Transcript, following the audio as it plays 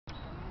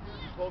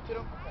quoted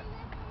him?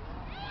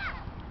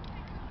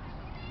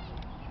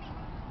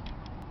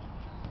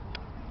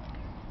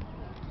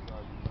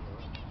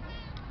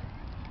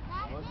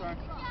 Okay.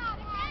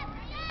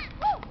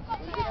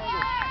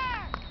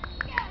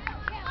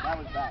 That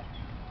was bad.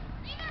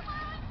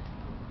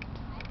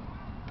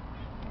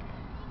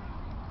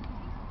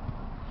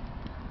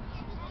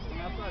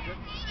 Outside, Vic.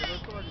 Give her a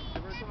target.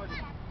 Give her a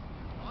target.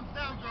 Arms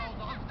down, girls.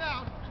 Arms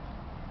down.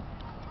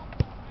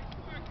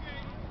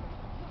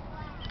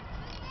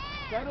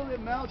 Settle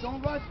it, Mel.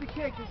 Don't rush the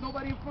kick. There's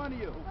nobody in front of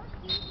you.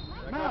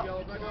 Mel,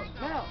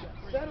 Mel,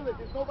 settle it.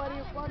 There's nobody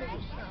in front of you.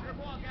 Your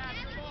ball, guys.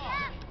 Your ball.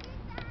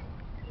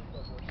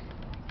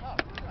 Oh,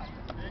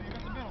 man, you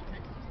got the middle.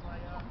 Take my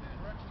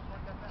direction.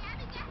 Point that back.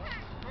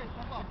 Hey,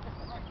 step up.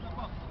 Step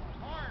up.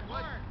 Hard,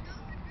 hard.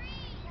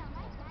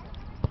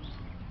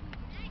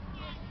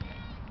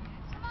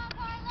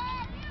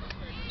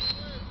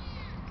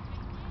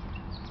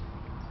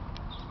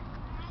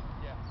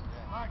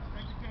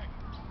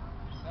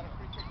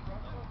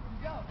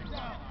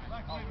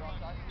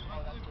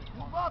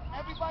 Move up,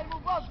 everybody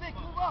move up, Vic,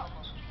 move up.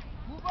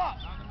 Move up.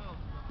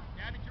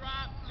 Gabby,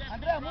 drop.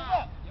 Andrea, move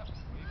up. Yep.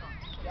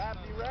 Gab,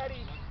 be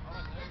ready.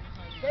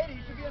 Katie,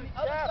 you should be on the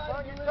other side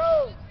on your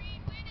toes.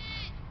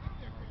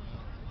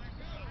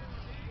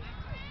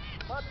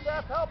 Come on,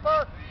 Steph, help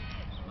her.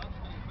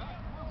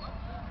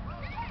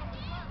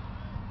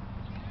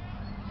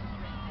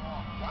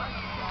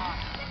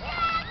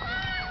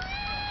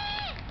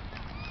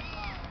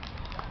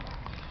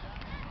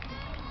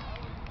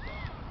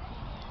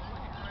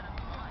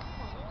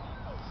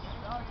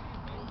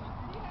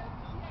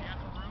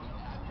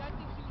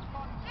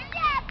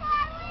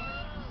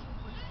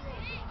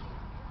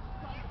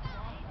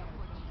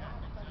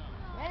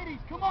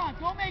 Come on,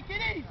 don't make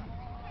it easy.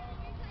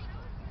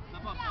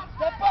 Step up.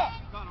 Step up.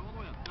 Got him all the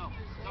way up. Go.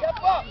 Step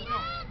up.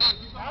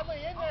 Hadley,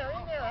 in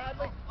there,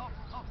 Hadley.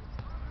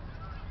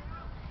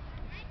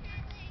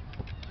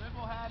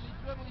 Dribble, Hadley,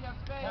 dribble, you have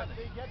space.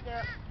 Hadley, get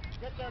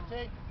there, T.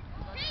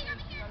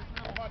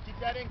 Come on, keep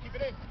that in, keep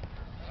it in.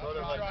 Go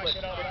there, quick,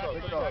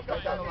 go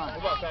down the line.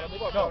 Move up,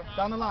 move up. Go,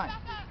 down the line.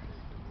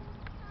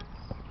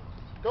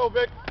 Go,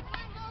 Vic.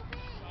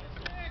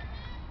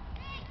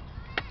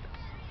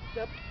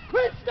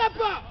 Quick, step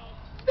up.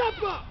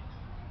 Step up!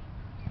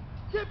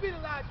 Can't be the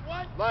last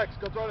one. Lex,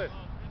 go throw it.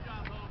 Good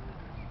job, Bo.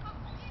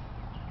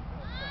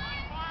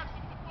 Mark,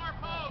 keep the far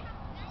post.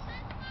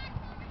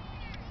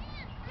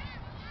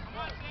 Come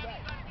on, Sam,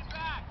 you gotta get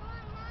back.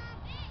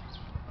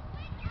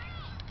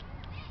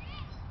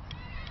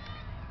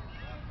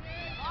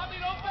 Bobby,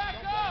 don't back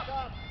up.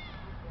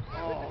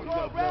 Oh, you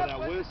gotta blow that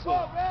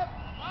whistle.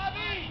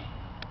 Bobby,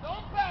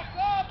 don't back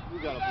up. You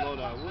gotta blow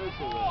that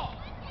whistle, though.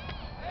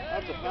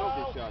 That's a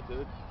penalty shot,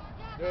 dude.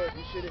 Good,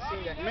 you should have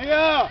seen that.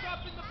 Mia!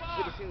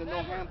 Should have seen the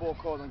no handball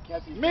call on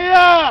Cassie's.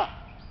 Mia!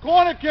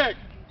 Corner kick!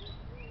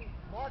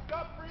 Mark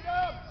up,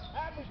 freedom!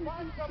 Hadley,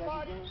 find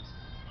somebody!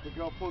 The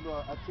girl pulled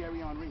a Thierry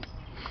Henry.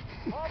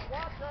 Watch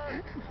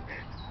her!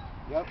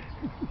 Yep.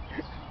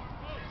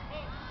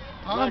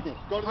 Lex,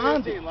 go to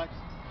the 18, Lex.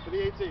 To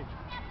the 18.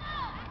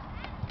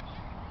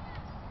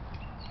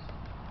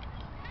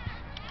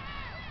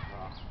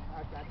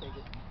 I take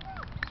it.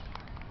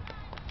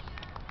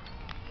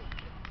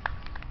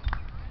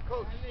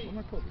 Coach,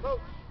 coach.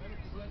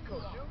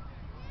 Coach, you?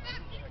 I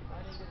didn't get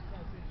a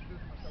chance to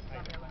introduce myself.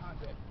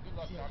 Good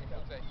luck, Tommy.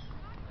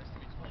 Nice to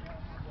meet you.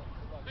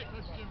 Hey,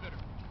 Coach Jim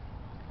Bitter.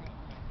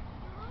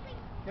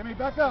 Kimmy,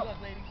 back up. Good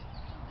luck, ladies.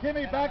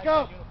 Kimmy, back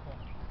up.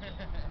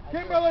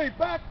 Kimberly,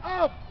 back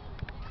up.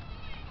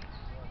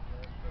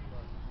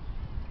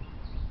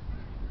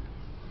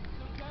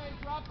 Okay,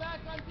 drop back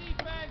on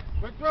defense.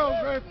 Quick throw,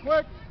 Chris,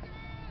 quick.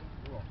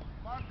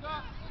 Mark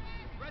up.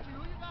 Reggie,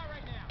 who you got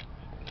right now?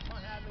 Come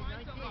on, Hadley,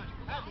 19.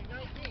 Hadley,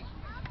 19.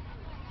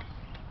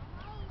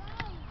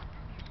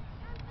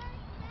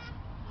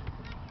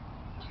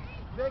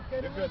 Vic,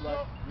 you're good,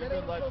 Lex. You're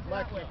good, Lex.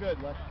 Lex, you're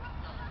good, Lex.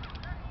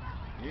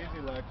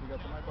 Easy, Lex. You got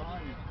somebody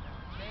behind you.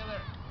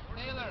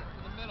 Taylor, to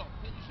the middle.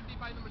 You should be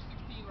by number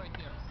 16 right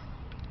there.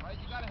 All right,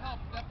 you got to help.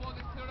 If that ball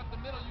gets cleared up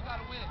the middle, you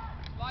got to win it.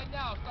 Slide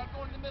now. Start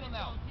going in the middle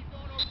now. Keep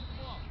going over to the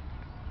ball.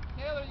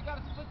 Taylor, you got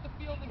to split the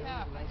field in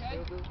half,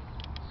 okay?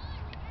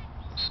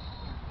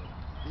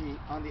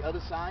 On the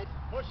other side,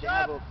 they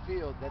have a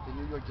field that the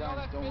New York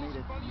Giants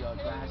donated the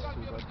grass to,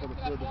 but for the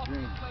Field of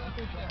Dreams.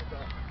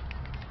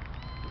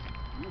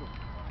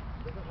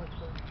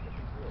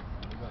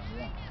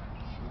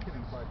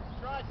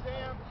 Try,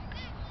 Sam.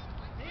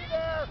 Be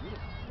there.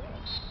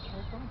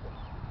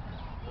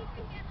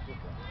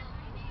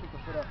 Pick the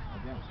foot up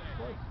again.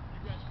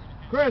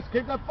 Chris,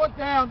 keep that foot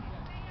down.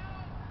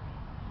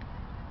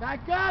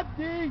 Back up,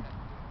 D.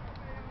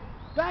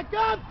 Back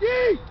up,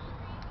 D.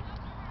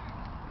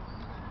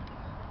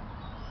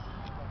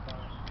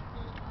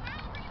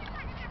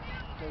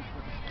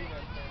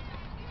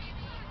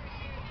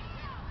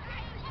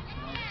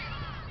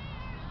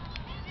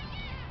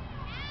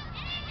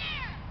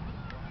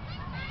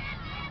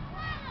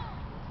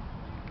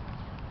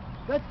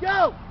 Let's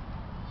go!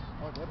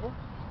 Oh,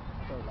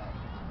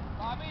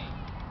 Bobby!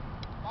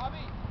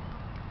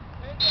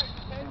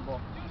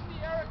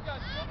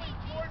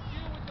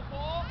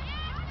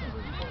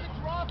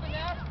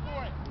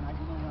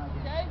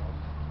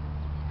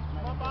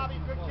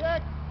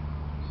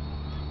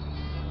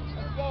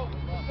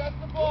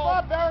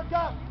 up,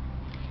 Erica.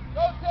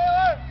 Go,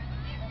 Taylor.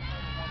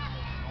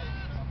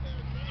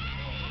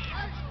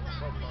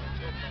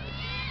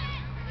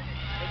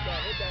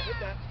 Hit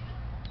that.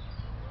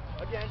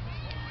 Again.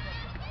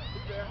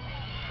 Who's there?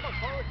 Come on,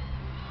 Carly.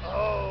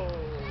 Oh.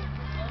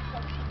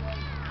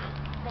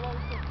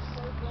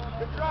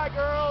 Good try,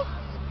 girls.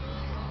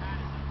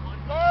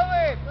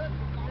 Carly,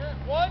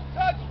 one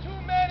touch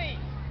too many.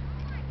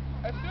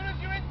 As soon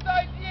as you're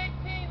inside the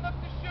 18, look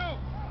to shoot.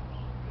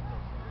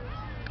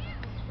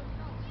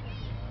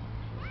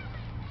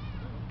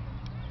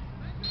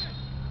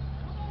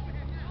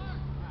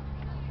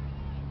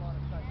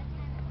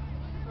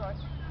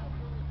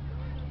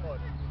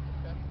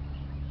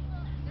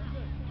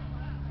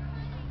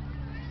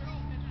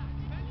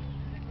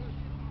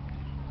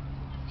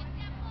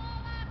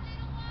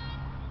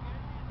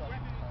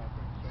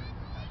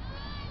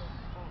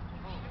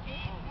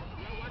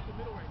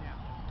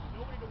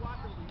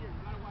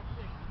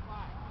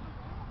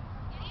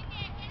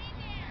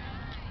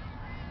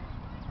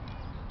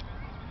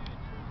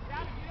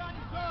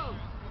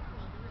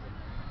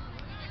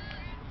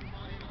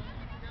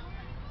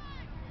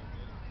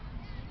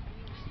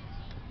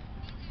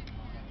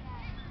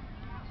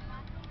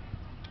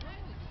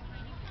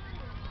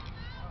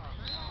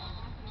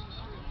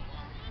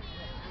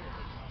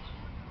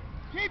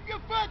 Keep your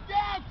foot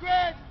down,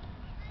 Chris!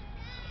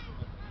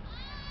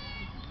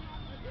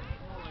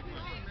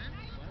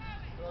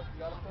 You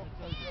gotta focus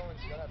on throwing.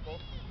 You gotta have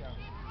both feet down.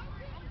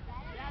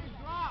 Gabby,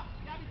 drop!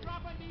 Gabby,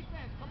 drop on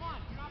defense. Come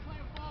on, you're not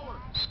playing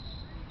forward.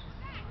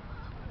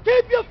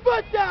 Keep your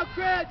foot down,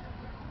 Chris!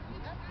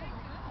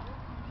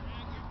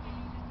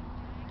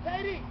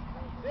 Katie!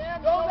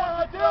 Sam, don't let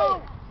her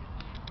do!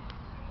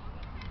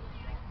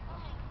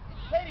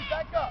 Katie,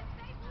 back up!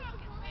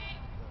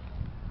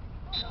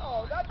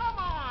 No, that's... Come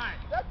on!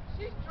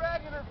 She's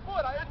dragging her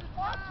foot. I was just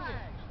watching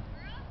it.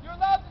 You're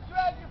allowed to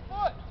drag your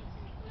foot.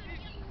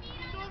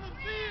 She's on the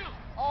field.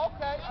 Oh,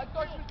 okay. I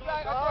thought you was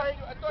dragging. I thought you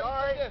said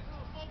this.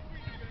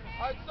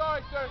 All right,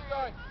 sorry, sir.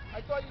 Sorry.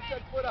 I thought you said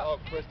foot up. Oh,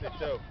 Chris did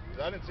too.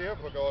 I didn't see her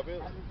foot go up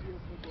either. I didn't see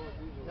her foot go up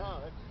either.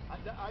 No,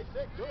 I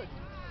said good.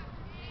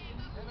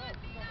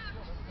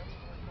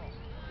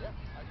 Yeah,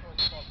 I thought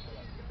you saw foot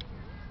up.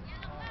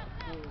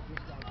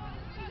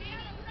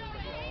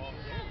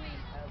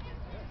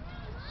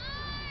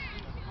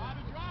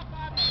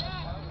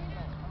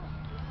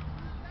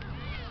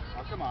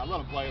 Oh, come on, let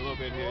him play a little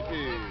bit here,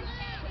 jeez.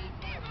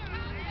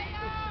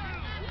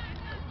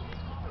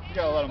 You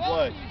gotta let him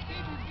play.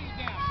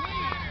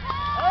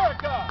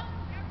 Erica!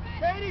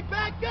 Katie,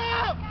 back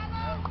up!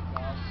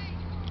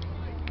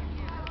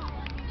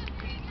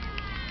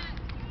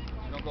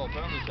 Don't go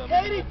penalty stuff.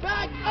 Katie,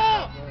 back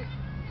up!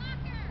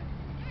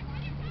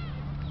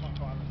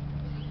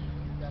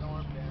 That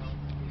arm down.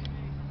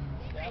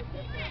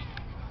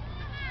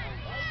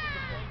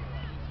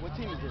 What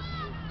team is this?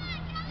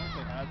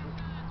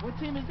 What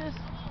team is this?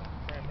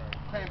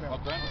 Cranbury. Oh,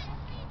 Cranbury.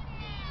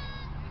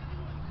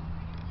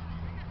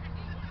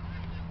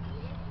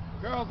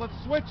 Girls,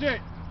 let's switch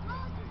it.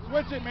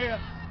 Switch it, Mia.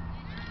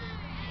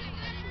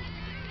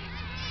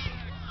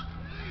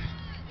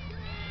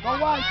 Go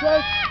wide,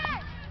 Chris.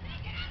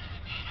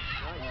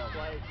 Nice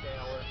play,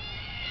 Taylor.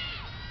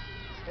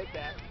 Take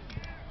that.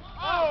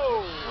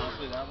 Oh!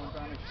 Honestly, that one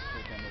time, it's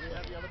just Do you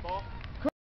have the other ball?